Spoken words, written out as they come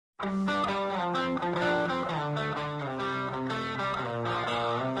Welcome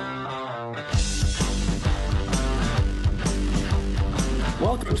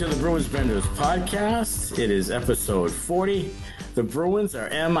to the Bruins Benders podcast. It is episode 40. The Bruins are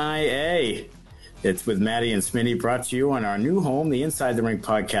MIA. It's with Maddie and Smitty, brought to you on our new home, the Inside the Rink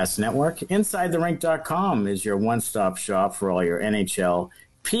Podcast Network. InsideTheRink.com is your one-stop shop for all your NHL,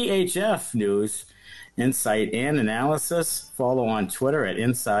 PHF news, insight, and analysis. Follow on Twitter at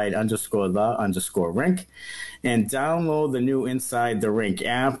inside_the_rink. And download the new Inside the Rink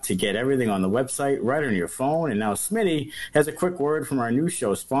app to get everything on the website right on your phone. And now Smitty has a quick word from our new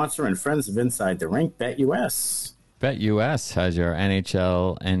show sponsor and friends of Inside the Rink, BetUS. BetUS has your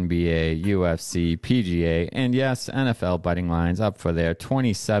NHL, NBA, UFC, PGA, and yes, NFL betting lines up for their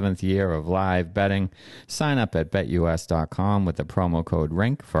 27th year of live betting. Sign up at BetUS.com with the promo code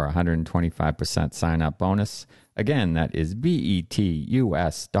RINK for a 125% sign-up bonus. Again, that is BETUS.com.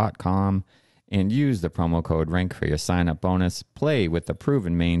 And use the promo code RINK for your sign-up bonus. Play with the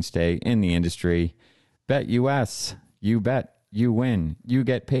proven mainstay in the industry. BetUS. You bet. You win. You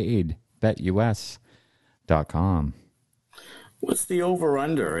get paid. BetUS.com. What's the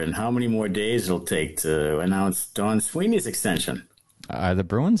over-under and how many more days it'll take to announce Don Sweeney's extension? Are the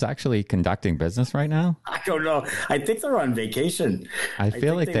Bruins actually conducting business right now? I don't know. I think they're on vacation. I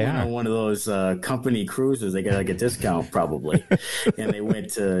feel like they went are. On one of those company cruises. They got like a discount probably. And they went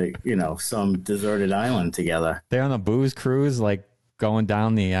to, some deserted island together. They're on a booze cruise, like going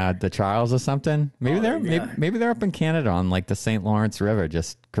down the Charles or something. Maybe maybe they're up in Canada on like the St. Lawrence River,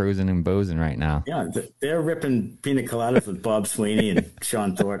 just cruising and boozing right now. Yeah, they're ripping pina coladas with Bob Sweeney and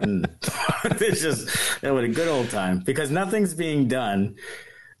Sean Thornton. It's just that was a good old time because nothing's being done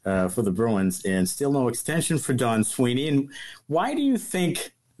for the Bruins and still no extension for Don Sweeney. And why do you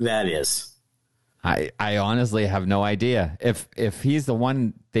think that is? I honestly have no idea. If he's the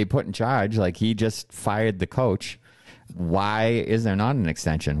one they put in charge, like he just fired the coach, why is there not an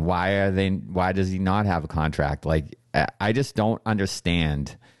extension? Why does he not have a contract? Like, I just don't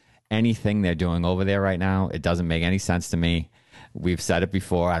understand anything they're doing over there right now. It doesn't make any sense to me. We've said it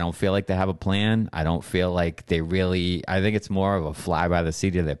before. I don't feel like they have a plan. I don't feel like they really, I think it's more of a fly by the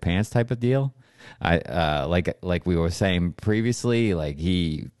seat of their pants type of deal. Like we were saying previously, like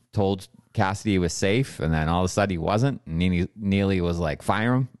he told Cassidy he was safe and then all of a sudden he wasn't. And Neely was like,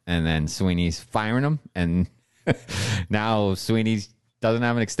 fire him. And then Sweeney's firing him. And now Sweeney doesn't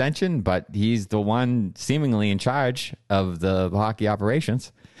have an extension, but he's the one seemingly in charge of the hockey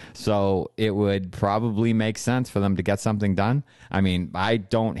operations. So it would probably make sense for them to get something done. I mean, I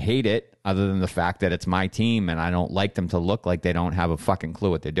don't hate it other than the fact that it's my team and I don't like them to look like they don't have a fucking clue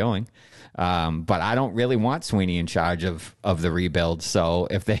what they're doing. But I don't really want Sweeney in charge of the rebuild. So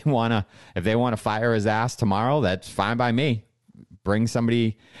if they want to fire his ass tomorrow, that's fine by me. Bring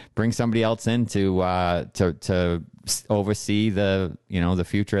somebody else in to oversee the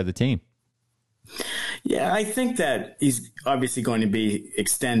future of the team. Yeah, I think that he's obviously going to be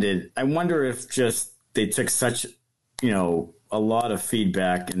extended. I wonder if just they took such, a lot of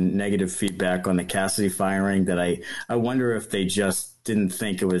feedback and negative feedback on the Cassidy firing that I wonder if they just didn't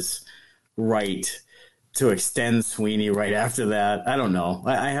think it was right to extend Sweeney right after that. I don't know.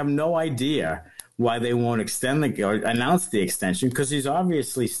 I have no idea why they won't announce the extension because he's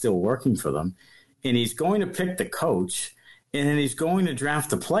obviously still working for them and he's going to pick the coach and then he's going to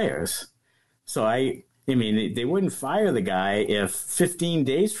draft the players. So I mean, they wouldn't fire the guy if 15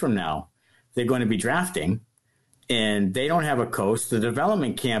 days from now they're going to be drafting and they don't have a coach. The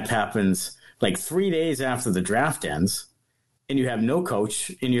development camp happens like 3 days after the draft ends and you have no coach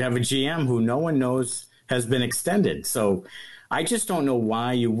and you have a GM who no one knows has been extended. So I just don't know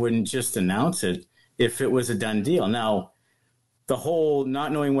why you wouldn't just announce it if it was a done deal. Now, the whole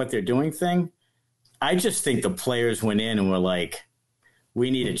not knowing what they're doing thing, I just think the players went in and were like, we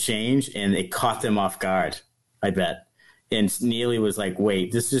need a change, and it caught them off guard, I bet. And Neely was like,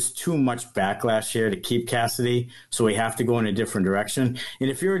 wait, this is too much backlash here to keep Cassidy, so we have to go in a different direction. And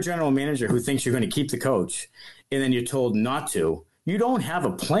if you're a general manager who thinks you're going to keep the coach and then you're told not to, you don't have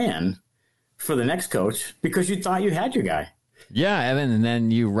a plan for the next coach because you thought you had your guy. Yeah, Evan, and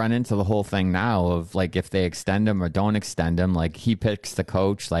then you run into the whole thing now of like if they extend him or don't extend him, like he picks the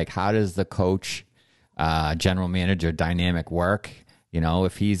coach, like how does the coach general manager dynamic work?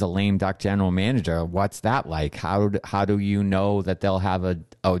 If he's a lame duck general manager, what's that like? How do you know that they'll have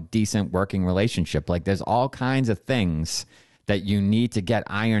a decent working relationship? Like there's all kinds of things that you need to get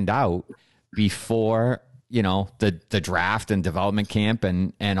ironed out before the draft and development camp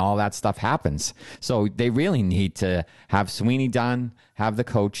and all that stuff happens. So they really need to have Sweeney done, have the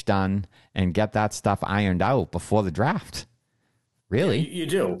coach done, and get that stuff ironed out before the draft. Really? You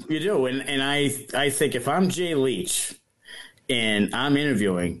do. And I think if I'm Jay Leach and I'm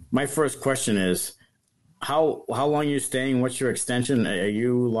interviewing, my first question is, how long are you staying? What's your extension? Are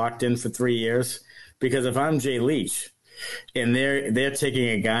you locked in for 3 years? Because if I'm Jay Leach and they're taking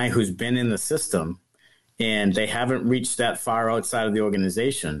a guy who's been in the system and they haven't reached that far outside of the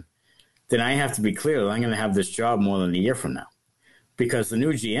organization, then I have to be clear that I'm going to have this job more than a year from now. Because the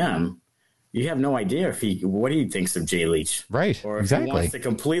new GM, you have no idea what he thinks of Jay Leach. Right. Or if exactly. he wants to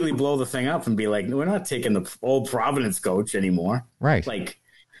completely blow the thing up and be like, we're not taking the old Providence coach anymore. Right. Like,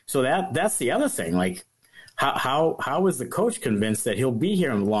 so that's the other thing. Like, how is the coach convinced that he'll be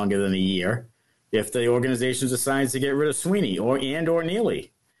here longer than a year if the organization decides to get rid of Sweeney or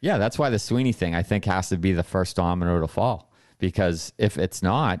Neely? Yeah, that's why the Sweeney thing, I think, has to be the first domino to fall. Because if it's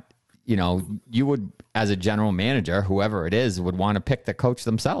not, you would, as a general manager, whoever it is, would want to pick the coach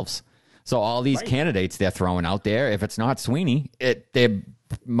themselves. So all these candidates they're throwing out there, if it's not Sweeney, they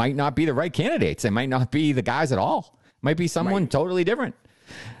might not be the right candidates. They might not be the guys at all. Might be someone totally different.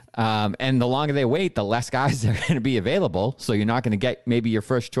 And the longer they wait, the less guys are going to be available. So you're not going to get maybe your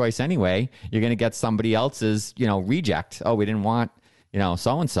first choice anyway. You're going to get somebody else's, reject. Oh, we didn't want,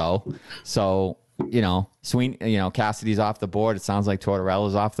 so-and-so. So, Sweeney, Cassidy's off the board. It sounds like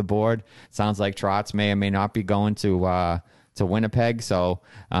Tortorella's off the board. It sounds like Trotz may or may not be going to Winnipeg. So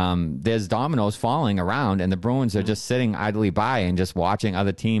there's dominoes falling around, and the Bruins are just sitting idly by and just watching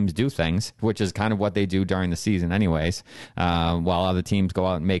other teams do things, which is kind of what they do during the season anyways, while other teams go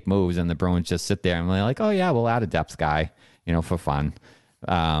out and make moves, and the Bruins just sit there and they're like, oh, yeah, we'll add a depth guy, for fun.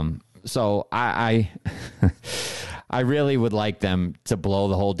 So I I really would like them to blow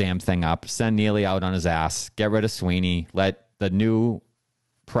the whole damn thing up, send Neely out on his ass, get rid of Sweeney, let the new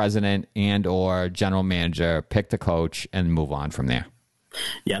president and or general manager pick the coach and move on from there.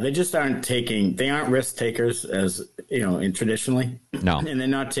 Yeah, they just aren't risk takers as, in traditionally. No. And they're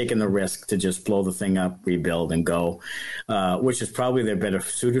not taking the risk to just blow the thing up, rebuild and go, which is probably they're better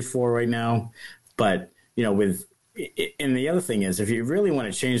suited for right now. But, and the other thing is, if you really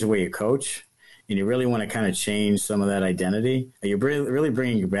want to change the way you coach and you really want to kind of change some of that identity, are you really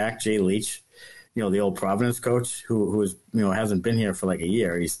bringing back Jay Leach, the old Providence coach who is, hasn't been here for like a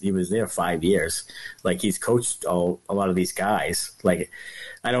year. He was there 5 years. Like, he's coached a lot of these guys. Like,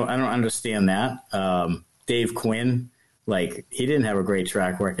 I don't understand that. Dave Quinn, like, he didn't have a great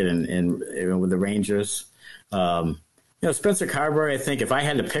track record in with the Rangers. Spencer Carberry, I think if I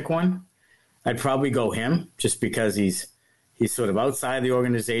had to pick one, I'd probably go him just because he's sort of outside the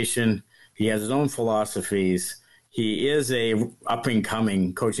organization. He has his own philosophies. He is a up and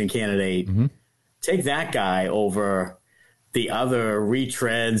coming coaching candidate. Mm-hmm. Take that guy over the other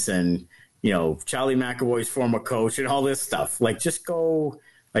retreads and, Charlie McAvoy's former coach and all this stuff. Like, just go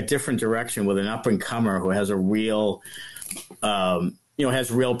a different direction with an up-and-comer who has a real, has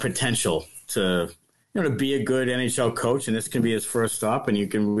real potential to be a good NHL coach. And this can be his first stop, and you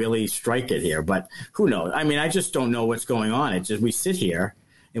can really strike it here. But who knows? I mean, I just don't know what's going on. It's just we sit here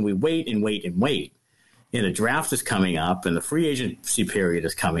and we wait and wait and wait. And the draft is coming up, and the free agency period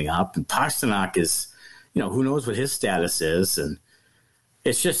is coming up, and Pastrnak is, who knows what his status is, and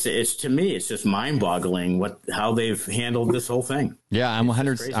to me, it's just mind-boggling how they've handled this whole thing. Yeah, I'm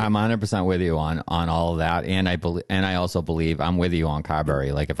 100% with you on all of that, and I also believe I'm with you on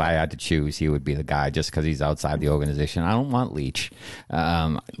Carberry. Like, if I had to choose, he would be the guy just because he's outside the organization. I don't want Leach.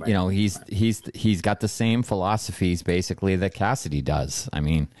 Right. He's got the same philosophies basically that Cassidy does. I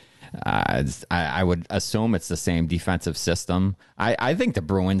mean. I would assume it's the same defensive system. I think the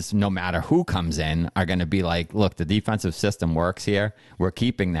Bruins, no matter who comes in, are going to be like, look, the defensive system works here. We're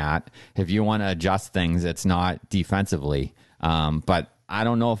keeping that. If you want to adjust things, it's not defensively. But I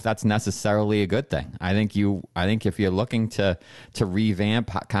don't know if that's necessarily a good thing. I think if you're looking to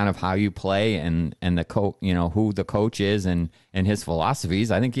revamp kind of how you play and the who the coach is and his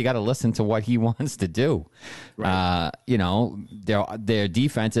philosophies, I think you got to listen to what he wants to do. Right. Their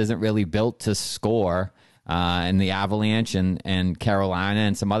defense isn't really built to score. And the Avalanche and Carolina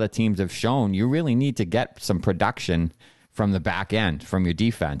and some other teams have shown you really need to get some production from the back end from your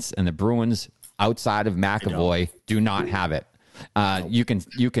defense. And the Bruins, outside of McAvoy, do not have it. You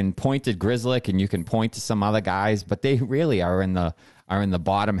can point to Grzelcyk and you can point to some other guys, but they really are in the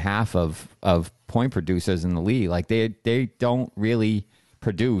bottom half of point producers in the league. Like, they don't really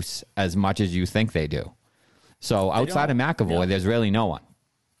produce as much as you think they do. So outside of McAvoy, there's really no one.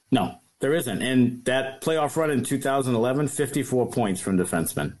 No, there isn't. And that playoff run in 2011, 54 points from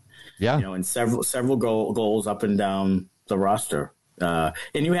defensemen. Yeah, and several goals up and down the roster.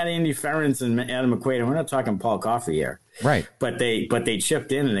 And you had Andy Ferentz and Adam McQuaid. We're not talking Paul Coffey here, Right. But they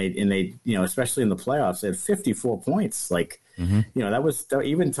chipped in, and they especially in the playoffs, they had 54 points. Like that was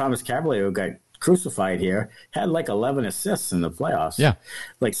even Thomas Cavalier, who got crucified here, had like 11 assists in the playoffs. Yeah.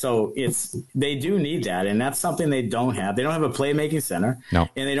 Like, so they do need that. And that's something they don't have. They don't have a playmaking center. No.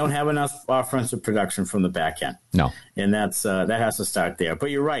 And they don't have enough offensive production from the back end. No. And that has to start there.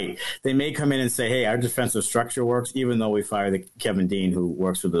 But you're right. They may come in and say, hey, our defensive structure works, even though we fire the Kevin Dean, who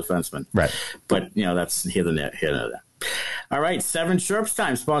works with the defenseman. Right. But, that's here and there. All right, 7 Chirps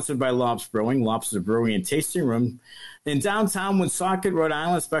time, sponsored by Lops Brewing. Lops is a brewing and tasting room in downtown Woonsocket, Rhode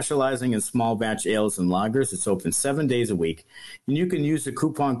Island, specializing in small batch ales and lagers. It's open 7 days a week. And you can use the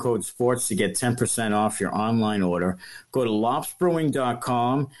coupon code SPORTS to get 10% off your online order. Go to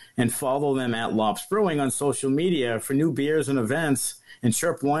lopsbrewing.com and follow them at Lops Brewing on social media for new beers and events. And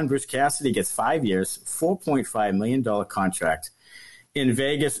Chirp 1, Bruce Cassidy gets 5 years, $4.5 million contract in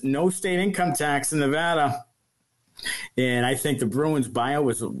Vegas. No state income tax in Nevada. And I think the Bruins buyout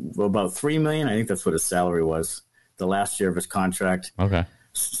was about $3 million. I think that's what his salary was the last year of his contract. Okay.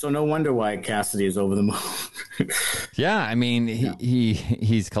 So no wonder why Cassidy is over the moon. Yeah, I mean,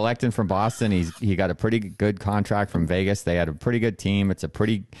 he's collecting from Boston. He got a pretty good contract from Vegas. They had a pretty good team. It's a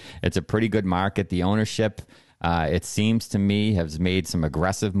pretty good market. The ownership, it seems to me, has made some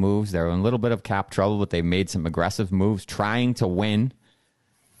aggressive moves. They're in a little bit of cap trouble, but they've made some aggressive moves trying to win.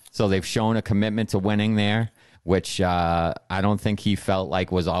 So they've shown a commitment to winning there, which I don't think he felt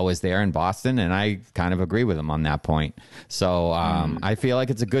like was always there in Boston, and I kind of agree with him on that point. So I feel like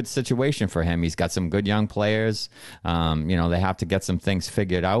it's a good situation for him. He's got some good young players. They have to get some things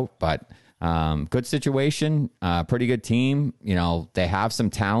figured out, but good situation, pretty good team. They have some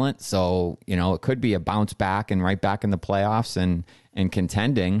talent, so it could be a bounce back and right back in the playoffs and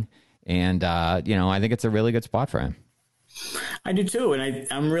contending. And I think it's a really good spot for him. I do too, and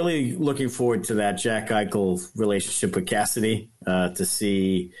I'm really looking forward to that Jack Eichel relationship with Cassidy to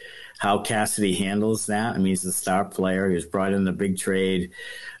see how Cassidy handles that. I mean, he's a star player. He was brought in a big trade.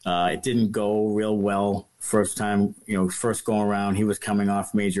 It didn't go real well first time, first going around. He was coming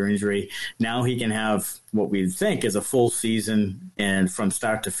off major injury. Now he can have what we think is a full season and from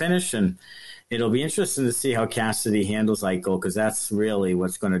start to finish, and it'll be interesting to see how Cassidy handles Eichel, because that's really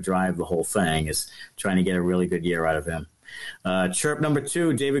what's going to drive the whole thing, is trying to get a really good year out of him. Chirp number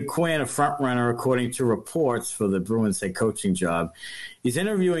 2, David Quinn, a front runner according to reports for the Bruins head coaching job. He's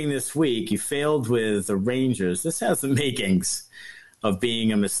interviewing this week. He failed with the Rangers. This has the makings of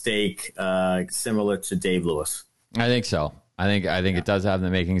being a mistake, similar to Dave Lewis. I think so. I think it does have the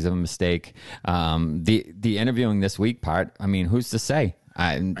makings of a mistake. The interviewing this week part, I mean, who's to say?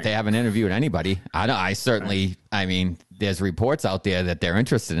 They haven't interviewed anybody. I mean, there's reports out there that they're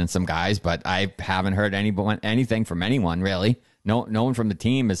interested in some guys, but I haven't heard anything from anyone really. No one from the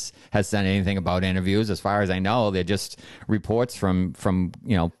team has said anything about interviews. As far as I know, they're just reports from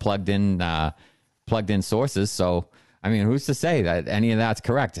plugged in sources. So, I mean, who's to say that any of that's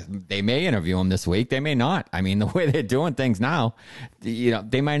correct? They may interview him this week. They may not. I mean, the way they're doing things now,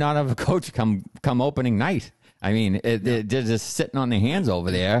 they might not have a coach come opening night. I mean, they're just sitting on their hands over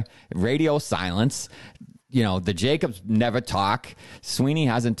there. Radio silence. The Jacobs never talk. Sweeney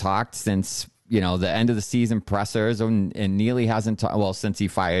hasn't talked since, the end of the season pressers, and Neely hasn't talked. Well, since he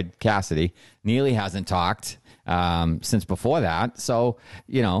fired Cassidy, Neely hasn't talked since before that. So,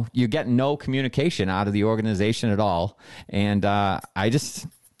 you get no communication out of the organization at all. And I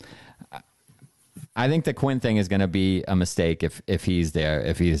think the Quinn thing is going to be a mistake if he's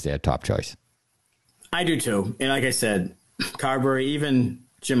their top choice. I do too. And like I said, Carberry, even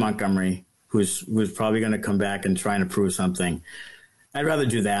Jim Montgomery, who's probably going to come back and try to prove something. I'd rather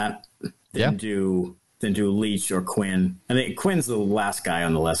do that than do Leach or Quinn. I think Quinn's the last guy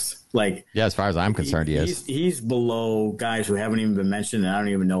on the list. As far as I'm concerned, he is. He's below guys who haven't even been mentioned and I don't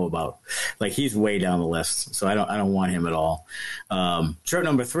even know about. He's way down the list, so I don't want him at all. Chirp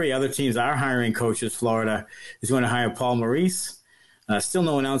number 3: other teams are hiring coaches. Florida is going to hire Paul Maurice. Still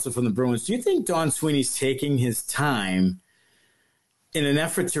no announcer from the Bruins. Do you think Don Sweeney's taking his time in an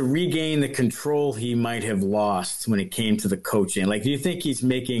effort to regain the control he might have lost when it came to the coaching? Do you think he's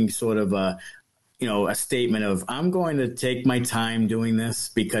making sort of a statement of, I'm going to take my time doing this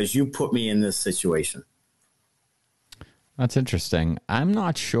because you put me in this situation? That's interesting. I'm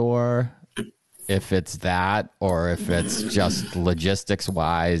not sure if it's that or if it's just logistics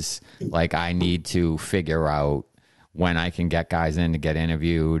wise, I need to figure out when I can get guys in to get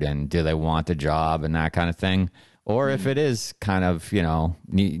interviewed and do they want the job and that kind of thing. Or if it is kind of,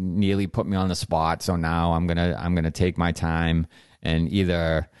 Neely put me on the spot. So now I'm going to take my time and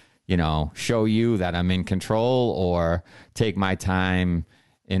either show you that I'm in control, or take my time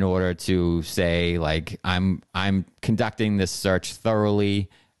in order to say, like, I'm conducting this search thoroughly.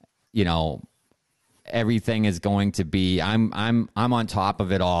 Everything is going to be, I'm on top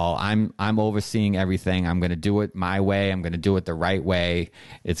of it all. I'm overseeing everything. I'm going to do it my way. I'm going to do it the right way.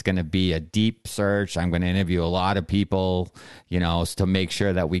 It's going to be a deep search. I'm going to interview a lot of people, to make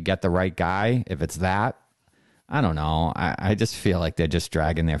sure that we get the right guy. If it's that, I don't know. I just feel like they're just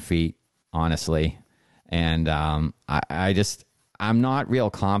dragging their feet, honestly. And I'm not real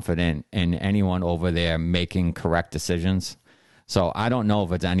confident in anyone over there making correct decisions. So I don't know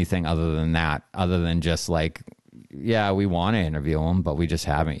if it's anything other than that, other than just like, yeah, we want to interview him, but we just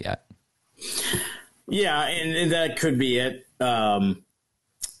haven't yet. Yeah, and that could be it.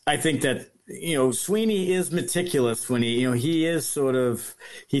 I think that, Sweeney is meticulous when he is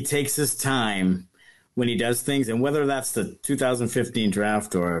he takes his time when he does things. And whether that's the 2015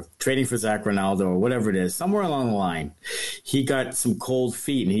 draft or trading for Zach Ronaldo or whatever it is, somewhere along the line, he got some cold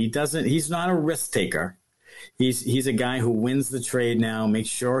feet, and he's not a risk taker. He's a guy who wins the trade now, makes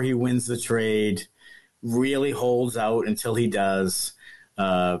sure he wins the trade, really holds out until he does.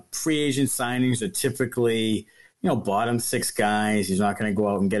 Free agent signings are typically, bottom six guys. He's not going to go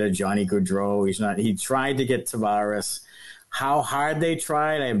out and get a Johnny Gaudreau. He tried to get Tavares. How hard they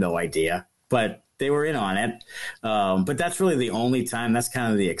tried, I have no idea, but they were in on it. But that's really the only time. That's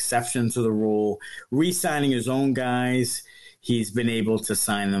kind of the exception to the rule. Re-signing his own guys, he's been able to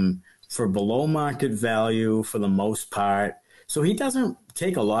sign them for below market value for the most part. So he doesn't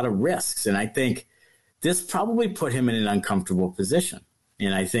take a lot of risks. And I think this probably put him in an uncomfortable position.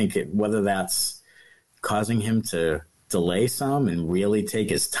 And I think whether that's causing him to delay some and really take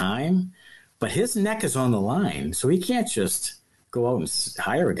his time, but his neck is on the line. So he can't just go out and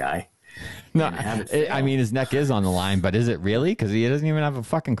hire a guy. No, I mean, his neck is on the line, but is it really? Because he doesn't even have a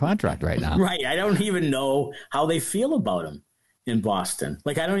fucking contract right now. Right. I don't even know how they feel about him in Boston.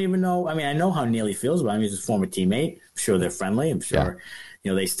 Like, I don't even know. I mean, I know how Neely feels about him. He's his former teammate. I'm sure they're friendly. I'm sure,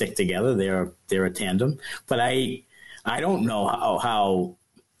 they stick together. They're a tandem. But I don't know how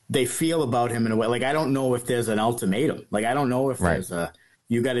they feel about him in a way. Like, I don't know if there's an ultimatum. Like, I don't know if there's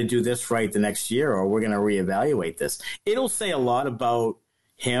you got to do this right the next year, or we're going to reevaluate this. It'll say a lot about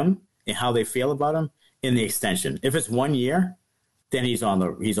him and how they feel about him in the extension. If it's 1 year, then he's on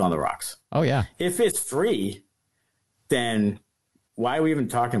the rocks. Oh yeah. If it's 3, then why are we even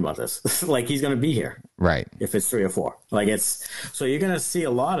talking about this? Like, he's going to be here. Right. If it's 3 or 4. So you're going to see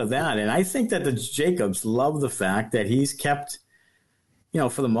a lot of that. And I think that the Jacobs love the fact that he's kept,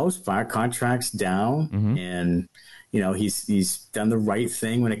 for the most part, contracts down. Mm-hmm. And, he's done the right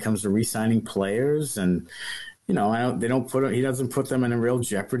thing when it comes to re-signing players. And, he doesn't put them in a real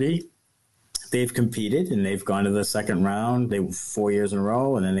jeopardy. They've competed and they've gone to the second round. They were 4 years in a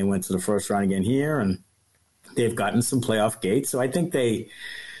row, and then they went to the first round again here, and they've gotten some playoff gates. So I think they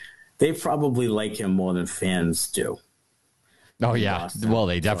probably like him more than fans do. Oh yeah. Boston. Well,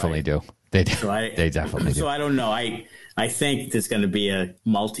 they definitely do. They definitely do. So I don't know. I think there's going to be a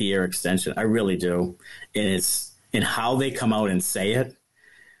multi-year extension. I really do. And how they come out and say it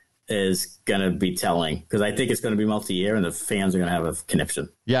is going to be telling, because I think it's going to be multi-year and the fans are going to have a conniption.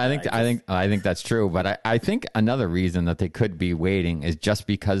 Yeah, I think that's true. But I think another reason that they could be waiting is just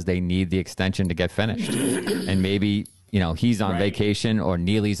because they need the extension to get finished. And maybe, he's on vacation, or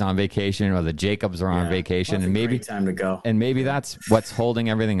Neely's on vacation, or the Jacobs are on vacation. Well, and maybe time to go. And maybe that's what's holding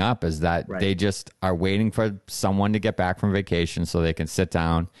everything up, is that they just are waiting for someone to get back from vacation so they can sit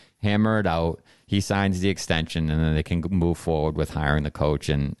down, hammer it out. He signs the extension, and then they can move forward with hiring the coach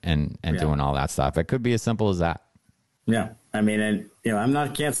and doing all that stuff. It could be as simple as that. Yeah. I mean, I'm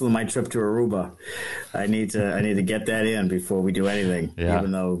not canceling my trip to Aruba. I need to get that in before we do anything,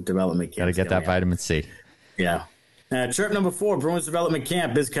 even though development camp. Got to get that vitamin C. Yeah. Trip number 4, Bruins development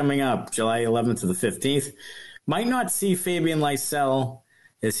camp is coming up July 11th to the 15th. Might not see Fabian Lysell,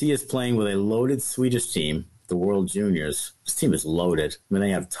 as he is playing with a loaded Swedish team, the World Juniors. This team is loaded. I mean, they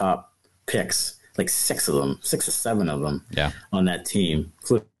have top picks, like 6 or 7 of them on that team,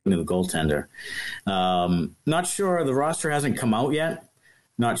 including the goaltender. Not sure. The roster hasn't come out yet.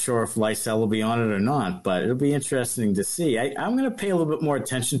 Not sure if Lysell will be on it or not, but it'll be interesting to see. I'm going to pay a little bit more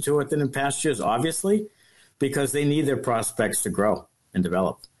attention to it than in past years, obviously, because they need their prospects to grow and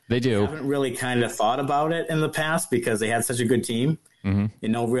develop. They do. I haven't really kind of thought about it in the past because they had such a good team and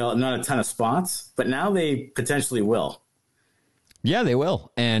not a ton of spots, but now they potentially will. Yeah, they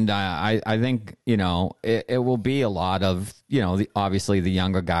will. And I think, it will be a lot of, obviously the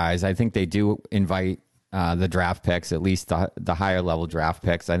younger guys. I think they do invite the draft picks, at least the higher level draft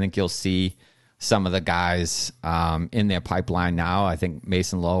picks. I think you'll see some of the guys in their pipeline now. I think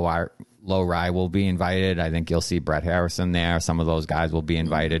Mason Lowry will be invited. I think you'll see Brett Harrison there. Some of those guys will be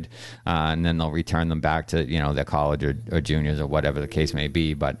invited, and then they'll return them back to their college or juniors or whatever the case may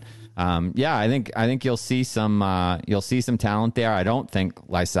be. But I think you'll see some talent there. I don't think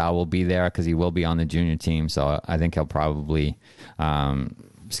Lysal will be there because he will be on the junior team. So I think he'll probably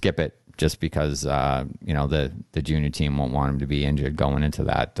skip it just because the junior team won't want him to be injured going into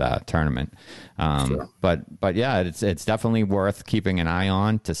that tournament. Sure. But yeah, it's definitely worth keeping an eye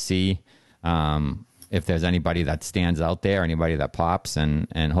on to see if there's anybody that stands out there, anybody that pops,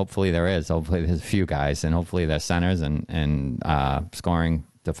 and hopefully there is. Hopefully there's a few guys, and hopefully they're centers and scoring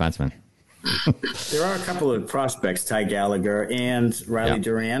defensemen. There are a couple of prospects, Ty Gallagher and Riley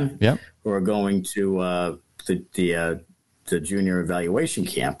Duran, who are going to the junior evaluation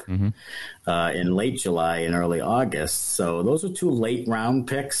camp in late July and early August. So those are 2 late round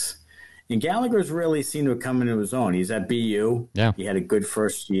picks. And Gallagher's really seemed to have come into his own. He's at BU. Yeah. He had a good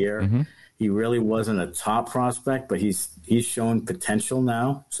first year. He really wasn't a top prospect, but he's shown potential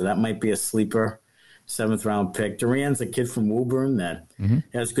now. So that might be a sleeper 7th round pick. Duran's a kid from Woburn that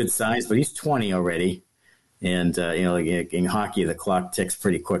has good size, but he's 20 already. And, in hockey, the clock ticks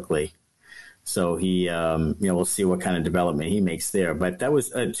pretty quickly. So he, we'll see what kind of development he makes there. But that was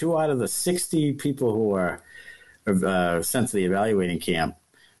 2 out of the 60 people who are sent to the evaluating camp,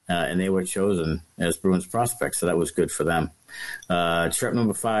 and they were chosen as Bruins prospects. So that was good for them. Trip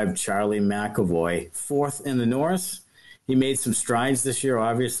number 5, Charlie McAvoy, 4th in the Norris. He made some strides this year,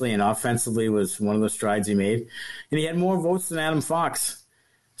 obviously, and offensively was one of the strides he made. And he had more votes than Adam Fox.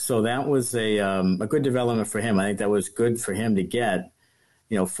 So that was a good development for him. I think that was good for him to get.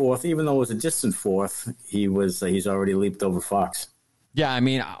 4th, even though it was a distant 4th, he's already leaped over Fox. Yeah, I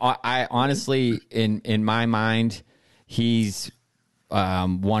mean, I honestly, in my mind, he's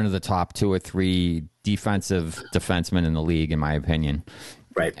one of the top 2 or 3 defensive defensemen in the league, in my opinion.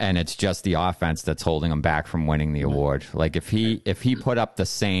 Right. And it's just the offense that's holding him back from winning the award. Like if he put up the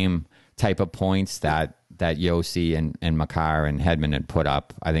same type of points that Yossi and Makar and Hedman had put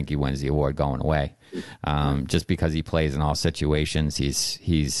up, I think he wins the award going away. Just because he plays in all situations,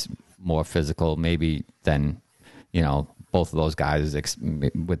 he's more physical maybe than both of those guys,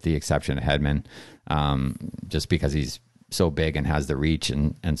 with the exception of Hedman, just because he's so big and has the reach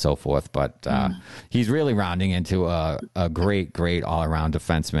and so forth. But he's really rounding into a great all-around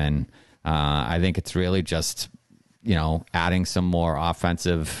defenseman. I think it's really just, adding some more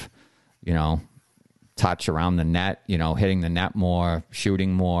offensive, touch around the net, hitting the net more,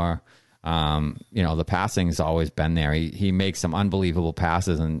 shooting more. The passing's always been there. He makes some unbelievable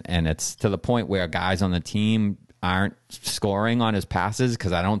passes, and it's to the point where guys on the team aren't scoring on his passes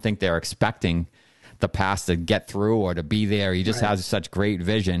because I don't think they're expecting the pass to get through or to be there. He just has such great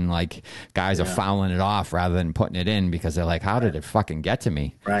vision. Like guys are fouling it off rather than putting it in because they're like, how did it fucking get to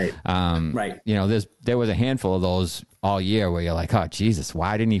me? Right. There was a handful of those all year where you're like, oh Jesus,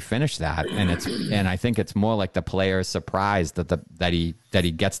 why didn't he finish that? And I think it's more like the player's surprised that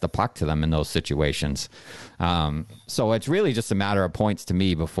he gets the puck to them in those situations. So it's really just a matter of points to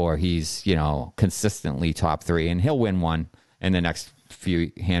me before he's, consistently top 3, and he'll win one in the next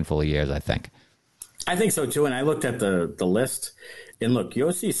handful of years, I think. I think so too. And I looked at the list, and look,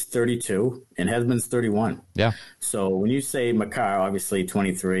 Yossi's 32 and Hedman's 31. Yeah. So when you say Makar, obviously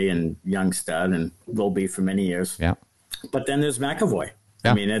 23 and young stud and will be for many years. Yeah. But then there's McAvoy.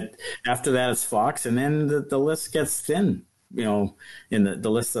 Yeah. I mean, after that it's Fox, and then the list gets thin. In the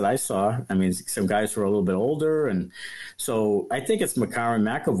list that I saw, I mean, some guys were a little bit older, and so I think it's Makar and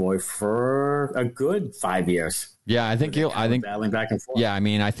McAvoy for a good 5 years. Yeah, I think battling back and forth. Yeah, I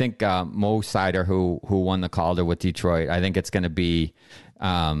mean, I think Mo Sider, who won the Calder with Detroit, I think it's going to be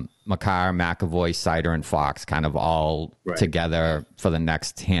Makar, McAvoy, Sider, and Fox kind of all together for the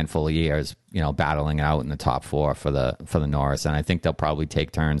next handful of years. Battling it out in the top 4 for the Norris, and I think they'll probably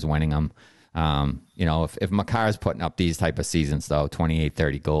take turns winning them. If Makar's putting up these type of seasons, though, 28,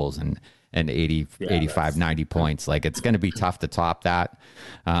 30 goals and 80, 85, 90 points, like it's going to be tough to top that.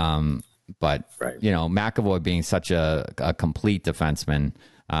 But McAvoy being such a complete defenseman,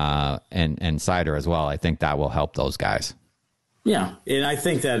 and Sider as well, I think that will help those guys. Yeah, and I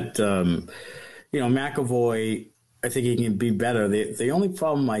think that McAvoy, I think he can be better. The only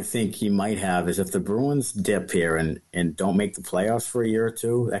problem I think he might have is if the Bruins dip here and don't make the playoffs for a year or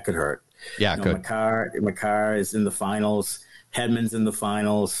two, that could hurt. Yeah, it could. Makar is in the finals. Hedman's in the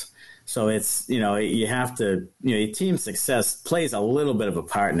finals. So it's, you have to, your team success plays a little bit of a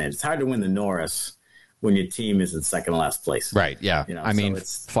part in it. It's hard to win the Norris when your team is in second to last place. Right. Yeah. I mean,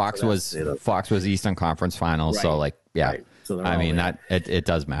 Fox was Eastern Conference Finals. Right. So So it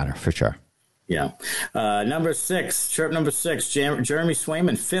does matter for sure. Yeah. Number 6, chirp number 6, Jeremy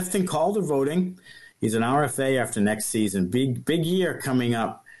Swayman, 5th in Calder voting. He's an RFA after next season. Big year coming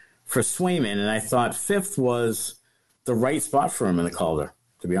up for Swayman, and I thought 5th was the right spot for him in the Calder,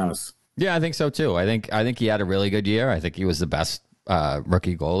 to be honest. Yeah, I think so too. I think he had a really good year. I think he was the best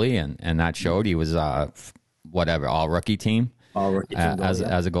rookie goalie, and that showed. He was all rookie team. All rookie team as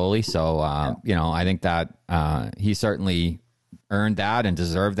a goalie. So I think that he certainly earned that and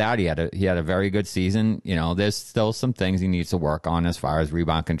deserved that. He had a very good season. There's still some things he needs to work on as far as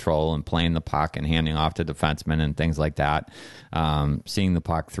rebound control and playing the puck and handing off to defensemen and things like that. Seeing the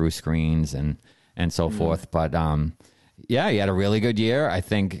puck through screens and so forth. But he had a really good year. I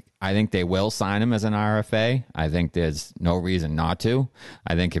think they will sign him as an RFA. I think there's no reason not to.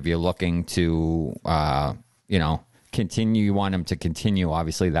 I think if you're looking to continue, you want him to continue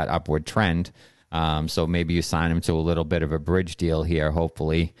obviously that upward trend. So maybe you sign him to a little bit of a bridge deal here,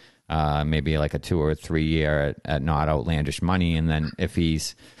 hopefully, maybe like a 2 or 3 year at not outlandish money. And then if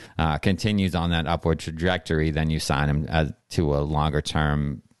he's continues on that upward trajectory, then you sign him to a longer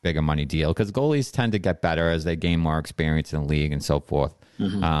term, bigger money deal, because goalies tend to get better as they gain more experience in the league and so forth.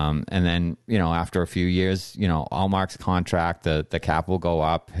 And then, after a few years, Allmark's contract, the cap will go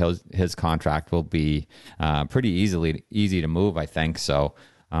up. His contract will be pretty easy to move, I think. So,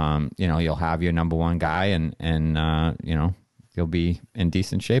 you'll have your number one guy and you'll be in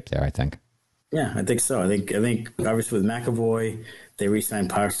decent shape there, I think. Yeah, I think so. I think obviously with McAvoy, they re-signed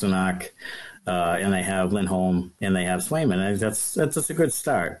Pasternak, and they have Lindholm and they have Swayman. I think that's a good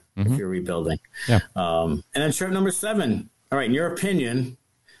start if you're rebuilding. Yeah. And then chirp number 7. All right, in your opinion,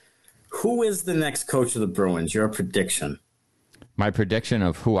 who is the next coach of the Bruins? Your prediction. My prediction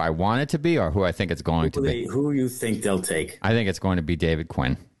of who I want it to be or who I think it's going to be? Who you think they'll take? I think it's going to be David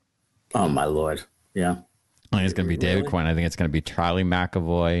Quinn. Oh, my Lord. Yeah. I think it's going to be David Quinn. I think it's going to be Charlie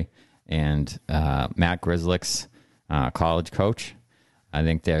McAvoy and Matt Grzelcyk's college coach. I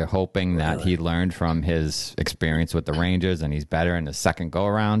think they're hoping that he learned from his experience with the Rangers and he's better in the second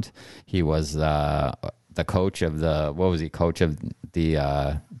go-around. He was the coach of coach of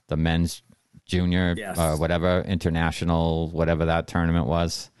the men's junior, whatever, international, whatever that tournament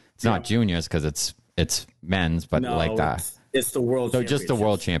was. It's not juniors because it's men's, but like that. It's the world. So just the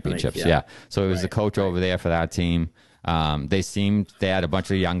world championships. Yeah. So he was the coach over there for that team. They had a bunch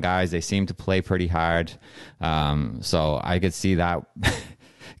of young guys. They seemed to play pretty hard. So I could see that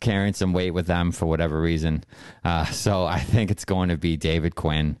carrying some weight with them for whatever reason. So I think it's going to be David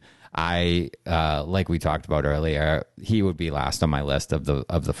Quinn. Like we talked about earlier, he would be last on my list of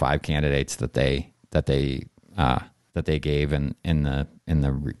the 5 candidates that they gave in the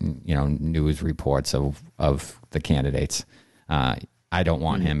news reports of the candidates. I don't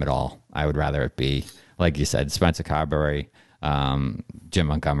want him at all. I would rather it be, like you said, Spencer Carberry, Jim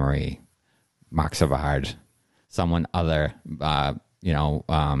Montgomery, Mark Savard, someone other,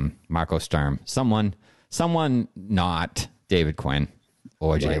 Marco Sturm, someone not David Quinn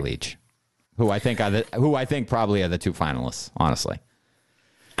or Jay Leach, who I think probably are the 2 finalists, honestly.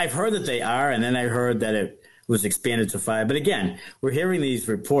 I've heard that they are, and then I heard that it was expanded to 5. But again, we're hearing these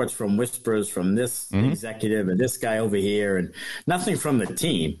reports from whispers from this executive and this guy over here, and nothing from the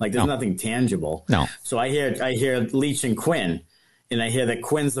team. Like there's nothing tangible. No. So I hear Leach and Quinn, and I hear that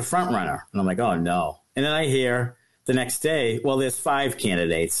Quinn's the front runner, and I'm like, oh no. And then I hear the next day, well, there's 5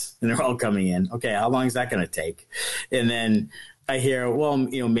 candidates, and they're all coming in. Okay, how long is that going to take? And then I hear, well,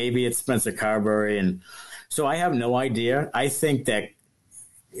 maybe it's Spencer Carberry, and so I have no idea. I think that,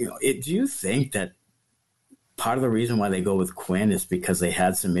 do you think that part of the reason why they go with Quinn is because they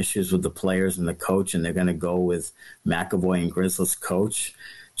had some issues with the players and the coach, and they're going to go with McAvoy and Grzelcyk's coach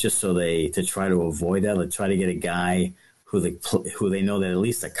just to try to avoid that, to try to get a guy who they know that at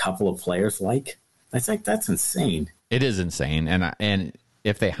least a couple of players like? That's insane. It is insane, and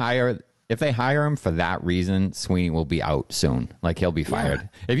if they hire him for that reason, Sweeney will be out soon. Like he'll be fired.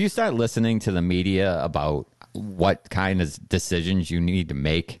 Yeah. If you start listening to the media about what kind of decisions you need to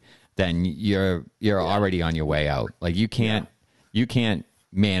make, then you're already on your way out. Like you can't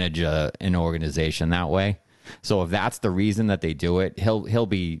manage an organization that way. So if that's the reason that they do it, he'll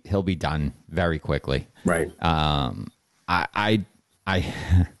be done very quickly. Right.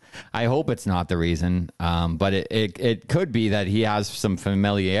 I hope it's not the reason, but it could be that he has some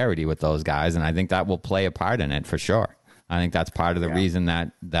familiarity with those guys, and I think that will play a part in it for sure. I think that's part of the reason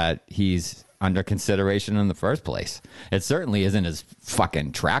that he's under consideration in the first place. It certainly isn't his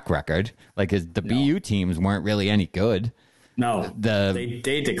fucking track record. Like the BU teams weren't really any good. No, they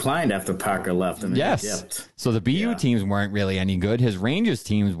declined after Parker left. And yes, so the BU teams weren't really any good. His Rangers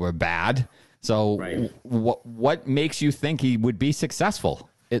teams were bad. So what makes you think he would be successful?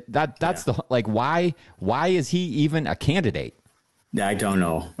 That's the like why is he even a candidate? I don't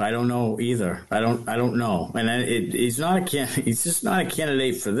know. I don't know either. I don't know. And he's not he's just not a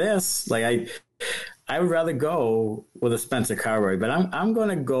candidate for this. Like I would rather go with a Spencer Carberry, but I'm going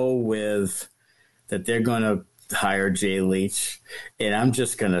to go with that they're going to hire Jay Leach, and I'm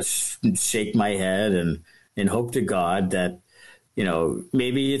just going to shake my head and hope to God that, you know,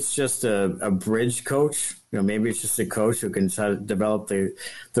 maybe it's just a bridge coach. You know, maybe it's just a coach who can try to develop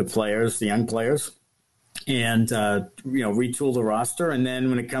the players, the young players, and you know, retool the roster. And then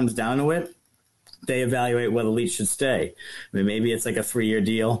when it comes down to it, they evaluate whether Leach should stay. I mean, maybe it's like a 3-year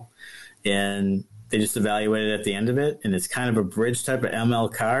deal, and they just evaluate it at the end of it, and it's kind of a bridge type of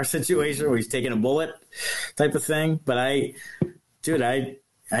ML Carr situation where he's taking a bullet type of thing. But I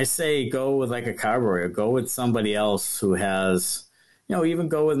say go with like a Carberry, or go with somebody else who has, you know, even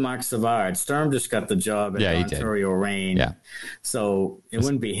go with Mark Savard. Sturm just got the job at Ontario Reign. Yeah. So it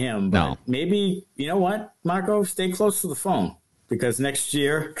wouldn't be him. But maybe, you know what, Marco, stay close to the phone, because next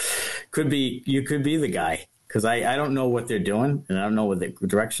year you could be the guy. Because I don't know what they're doing, and I don't know what the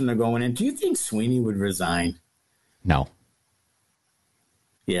direction they're going in. Do you think Sweeney would resign? No.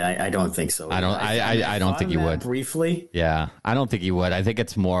 Yeah, I don't think so. I don't think he would. Briefly. Yeah, I don't think he would. I think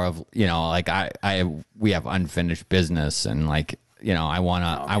it's more of, you know, like we have unfinished business, and like, you know, I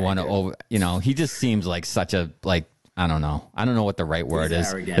want to over, you know, he just seems like such a, like, I don't know what the right word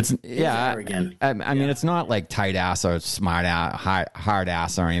is. Arrogant. Arrogant. I mean, it's not like tight ass or smart ass, hard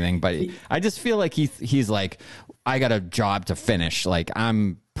ass or anything, but I just feel like he's like, I got a job to finish. Like,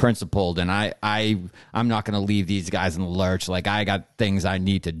 I'm principled, and I'm not going to leave these guys in the lurch. Like, I got things I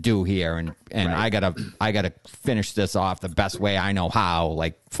need to do here, and right. I gotta finish this off the best way I know how.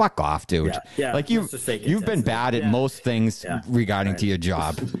 Like, fuck off, dude. Yeah. Like, you've been bad at most things regarding to your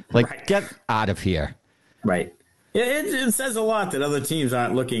job. Like, get out of here. Right. It says a lot that other teams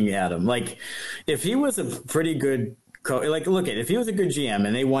aren't looking at him. Like, if he was a pretty good coach, like, if he was a good GM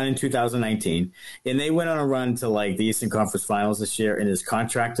and they won in 2019 and they went on a run to like the Eastern Conference Finals this year, and his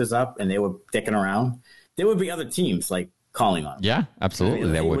contract is up and they were dicking around, there would be other teams like calling on him. Yeah, absolutely.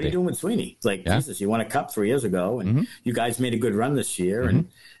 Hey, what are you doing with Sweeney? It's like, Jesus, you won a cup 3 years ago, and you guys made a good run this year, and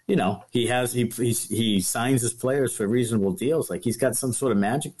you know, he signs his players for reasonable deals. Like, he's got some sort of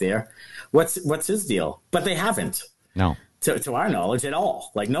magic there. What's his deal? But they haven't. No. To our knowledge at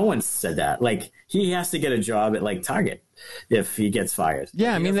all. Like, no one said that. Like, he has to get a job at like Target if he gets fired.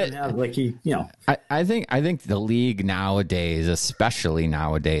 Yeah, like, I mean, I think the league nowadays, especially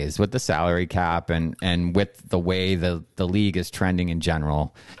nowadays with the salary cap and with the way the league is trending in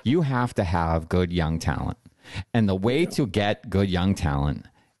general, you have to have good young talent. And the way to get good young talent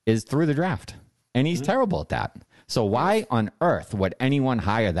is through the draft. And he's terrible at that. So why on earth would anyone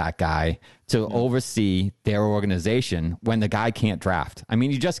hire that guy to oversee their organization when the guy can't draft? I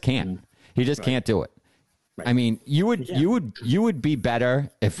mean, you just can't. He just can't do it. Right. I mean, you would be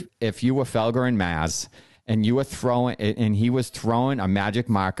better if you were Felger and Maz, and you were he was throwing a magic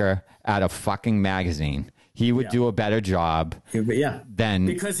marker at a fucking magazine. He would do a better job than...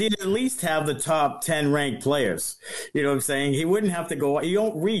 Because he'd at least have the top 10 ranked players. You know what I'm saying? He wouldn't have to go... You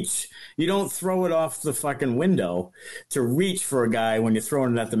don't reach. You don't throw it off the fucking window to reach for a guy when you're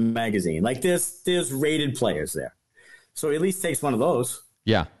throwing it at the magazine. Like, there's rated players there. So he at least takes one of those.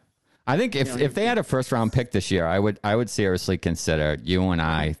 Yeah. I think if they had a first-round pick this year, I would seriously consider you and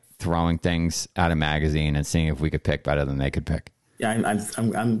I throwing things at a magazine and seeing if we could pick better than they could pick. Yeah,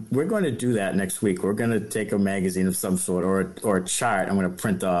 we're going to do that next week. We're going to take a magazine of some sort or a chart I'm going to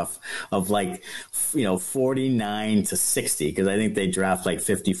print off of, like, 49 to 60, because I think they draft like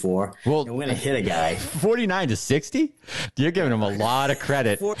 54. Well, and we're going to hit a guy. 49 to 60? You're giving him a lot of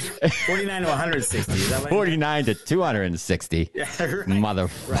credit. 49 to 160. Is that 49 to 260. Yeah, right.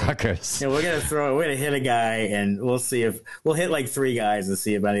 Motherfuckers. Right. Yeah, we're going to hit a guy, and we'll see if we'll hit like 3 guys and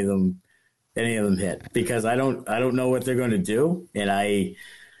see if any of them hit, because I don't know what they're going to do. And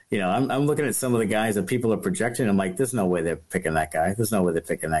I'm looking at some of the guys that people are projecting. I'm like, there's no way they're picking that guy. There's no way they're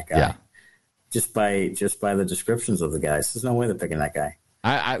picking that guy. Yeah. Just by the descriptions of the guys. There's no way they're picking that guy.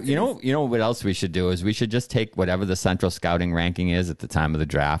 You know what else we should do is we should just take whatever the central scouting ranking is at the time of the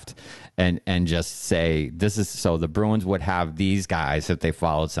draft and just say, this is, so the Bruins would have these guys if they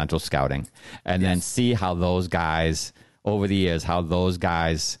followed central scouting, and then see how those guys over the years,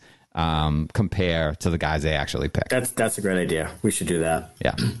 compare to the guys they actually pick. That's a great idea. We should do that.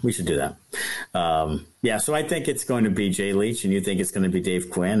 Yeah, we should do that. So I think it's going to be Jay Leach, and you think it's going to be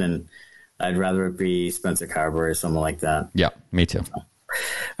Dave Quinn, and I'd rather it be Spencer Carberry or someone like that. Yeah, me too.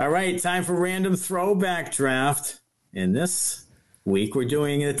 All right, time for random throwback draft. In this week, we're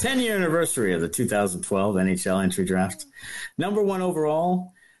doing the 10-year anniversary of the 2012 NHL entry draft. Number 1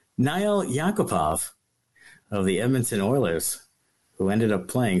 overall, Nail Yakupov of the Edmonton Oilers, who ended up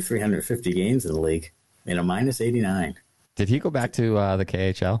playing 350 games in the league in a minus 89. Did he go back to the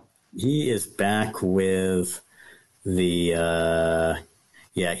KHL? He is back with the,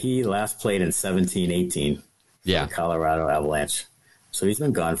 he last played in 17-18 for the Colorado Avalanche. So he's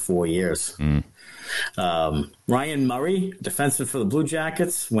been gone 4 years. Ryan Murray, defenseman for the Blue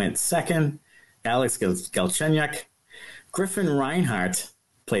Jackets, went second. Alex Galchenyuk. Griffin Reinhart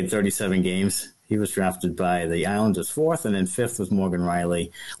played 37 games. He was drafted by the Islanders fourth, and then fifth was Morgan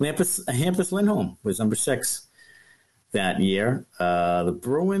Riley. Hampus Lindholm was number 6 that year. The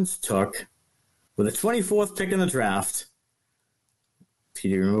Bruins took, with the 24th pick in the draft, do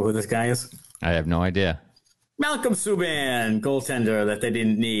you remember who this guy is? I have no idea. Malcolm Subban, goaltender that they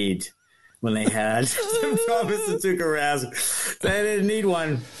didn't need when they had Tim Thomas and Tuukka Rask. They didn't need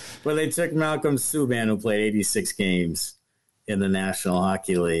one, but they took Malcolm Subban, who played 86 games in the National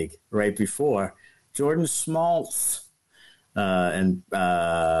Hockey League right before Jordan Schmaltz and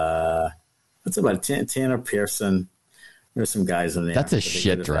what's about Tanner Pearson. There's some guys in there. That's a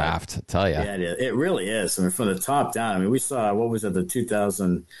shit draft, I tell you. Yeah, it really is. I mean, from the top down. I mean, we saw, what was it, the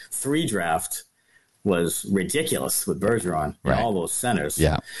 2003 draft was ridiculous with Bergeron and all those centers.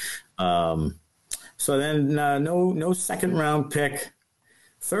 Yeah. So then no second round pick,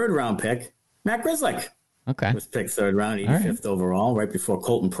 third round pick, Matt Grzelcyk. Okay. Was picked third round, 85th overall, right before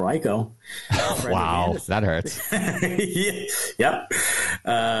Colton Parayko. Wow, that hurts. Yep.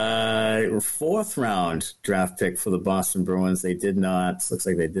 Fourth round draft pick for the Boston Bruins. Looks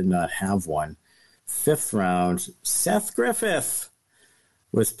like they did not have one. Fifth round, Seth Griffith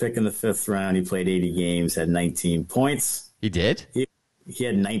was picked in the fifth round. He played 80 games, had 19 points. He did? He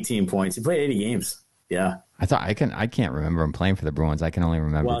had 19 points. He played 80 games. Yeah. I can't remember him playing for the Bruins. I can only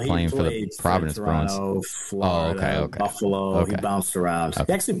remember playing for the Providence Bruins. Florida, Buffalo. Okay. He bounced around. Okay.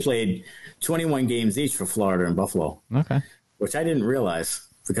 He actually played 21 games each for Florida and Buffalo. Okay. Which I didn't realize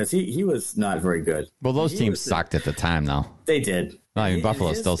because he was not very good. Well, those teams sucked at the time, though. They did. I mean,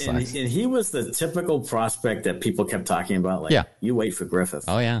 Buffalo still sucks. And he was the typical prospect that people kept talking about. Like, you wait for Griffith.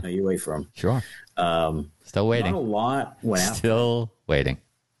 Oh, yeah. No, you wait for him. Sure. Still waiting. Not a lot went after. Still waiting.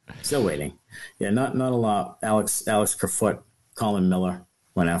 Still waiting. Yeah, not a lot. Alex Kerfoot, Colin Miller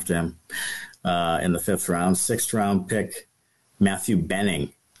went after him in the fifth round. Sixth round pick, Matthew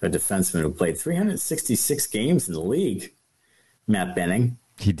Benning, a defenseman who played 366 games in the league. Matt Benning.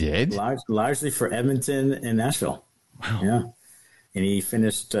 He did? Largely for Edmonton and Nashville. Wow. Yeah. And he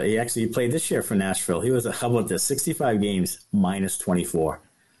finished, he actually played this year for Nashville. He was, how about this, 65 games, minus 24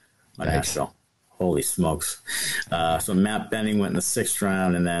 on Nashville. Holy smokes. So Matt Benning went in the sixth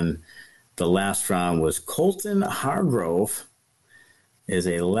round, and then the last round was Colton Hargrove, is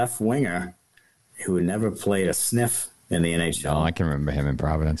a left winger who never played a sniff in the NHL. Oh, I can remember him in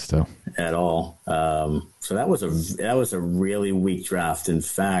Providence too. At all. So that was a really weak draft. In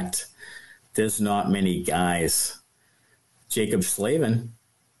fact, there's not many guys. Jacob Slavin,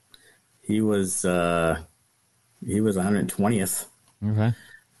 he was 120th. Okay.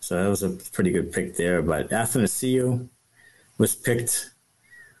 So that was a pretty good pick there. But Athanasiou was picked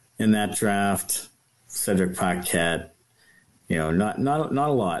in that draft. Cedric Paquette, not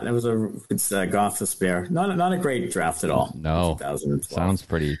a lot. It's Gostisbehere. Not a great draft at all. No, 2012. Sounds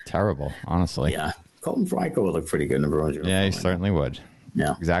pretty terrible, honestly. Yeah, Colton Parayko would look pretty good in the Bruins uniform. Yeah, he certainly would.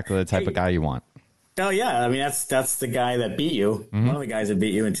 Yeah, exactly the type of guy you want. Oh yeah, I mean that's the guy that beat you. Mm-hmm. One of the guys that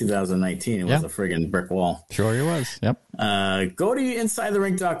beat you in 2019. It was a friggin' brick wall. Sure he was. Yep. Go to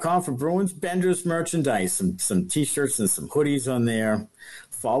InsideTheRink.com for Bruins Benders merchandise, some t-shirts and some hoodies on there.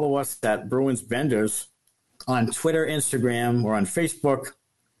 Follow us at Bruins Benders on Twitter, Instagram, or on Facebook,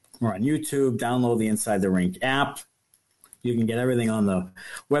 or on YouTube. Download the Inside the Rink app. You can get everything on the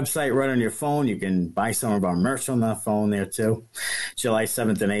website right on your phone. You can buy some of our merch on the phone there, too. July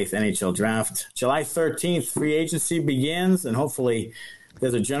 7th and 8th, NHL Draft. July 13th, free agency begins, and hopefully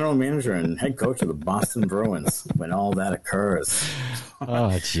there's a general manager and head coach of the Boston Bruins when all that occurs.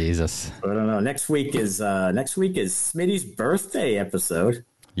 Oh, Jesus. I don't know. Next week is Smitty's birthday episode.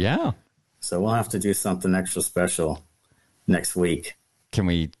 Yeah. So we'll have to do something extra special next week. Can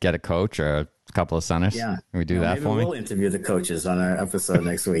we get a coach or a couple of centers? Yeah. Can we do that for me? We'll interview the coaches on our episode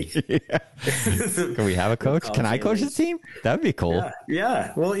next week. Can we have a coach? Can I coach the team? That'd be cool.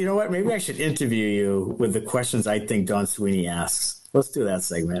 Yeah. Well, you know what? Maybe I should interview you with the questions I think Don Sweeney asks. Let's do that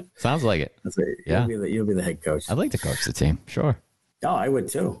segment. Sounds like it. Yeah. You'll be the head coach. I'd like to coach the team. Sure. Oh, I would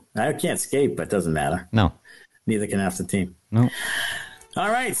too. I can't skate, but it doesn't matter. No. Neither can half the team. No. All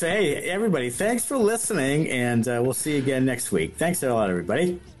right. So, hey, everybody, thanks for listening, and we'll see you again next week. Thanks a lot,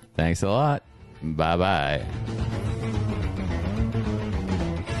 everybody. Thanks a lot. Bye-bye.